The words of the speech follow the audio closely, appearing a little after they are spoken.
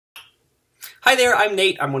Hi there, I'm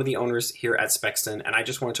Nate. I'm one of the owners here at Spexton, and I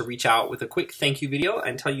just wanted to reach out with a quick thank you video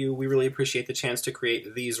and tell you we really appreciate the chance to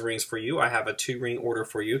create these rings for you. I have a 2-ring order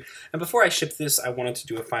for you, and before I ship this, I wanted to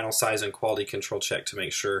do a final size and quality control check to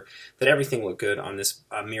make sure that everything looked good on this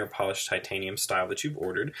mirror polished titanium style that you've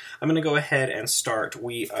ordered. I'm going to go ahead and start.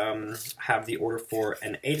 We have the order for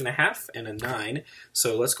an 8.5 and a 9,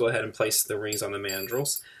 so let's go ahead and place the rings on the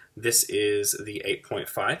mandrels. This is the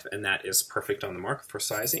 8.5, and that is perfect on the mark for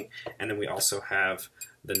sizing. And then we also have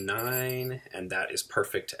the 9, and that is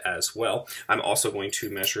perfect as well. I'm also going to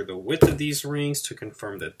measure the width of these rings to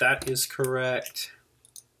confirm that that is correct,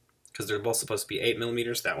 because they're both supposed to be 8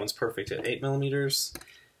 millimeters. That one's perfect at 8 millimeters.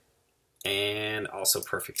 And also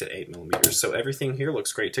perfect at 8 millimeters. So everything here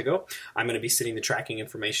looks great to go. I'm going to be sending the tracking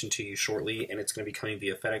information to you shortly, and it's going to be coming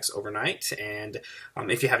via FedEx overnight. And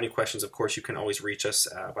if you have any questions, of course, you can always reach us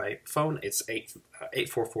by phone. It's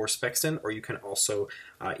 844-SPEXTON, or you can also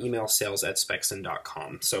email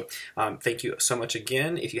sales@spexton.com. So thank you so much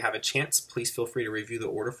again. If you have a chance, please feel free to review the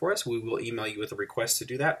order for us. We will email you with a request to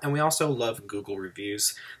do that. And we also love Google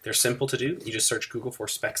reviews. They're simple to do. You just search Google for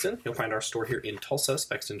Spexton. You'll find our store here in Tulsa,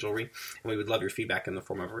 Spexton Jewelry. And we would love your feedback in the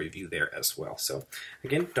form of a review there as well. So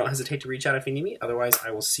again, don't hesitate to reach out if you need me. Otherwise,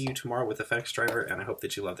 I will see you tomorrow with a FedEx driver, and I hope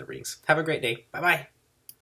that you love the rings. Have a great day. Bye-bye.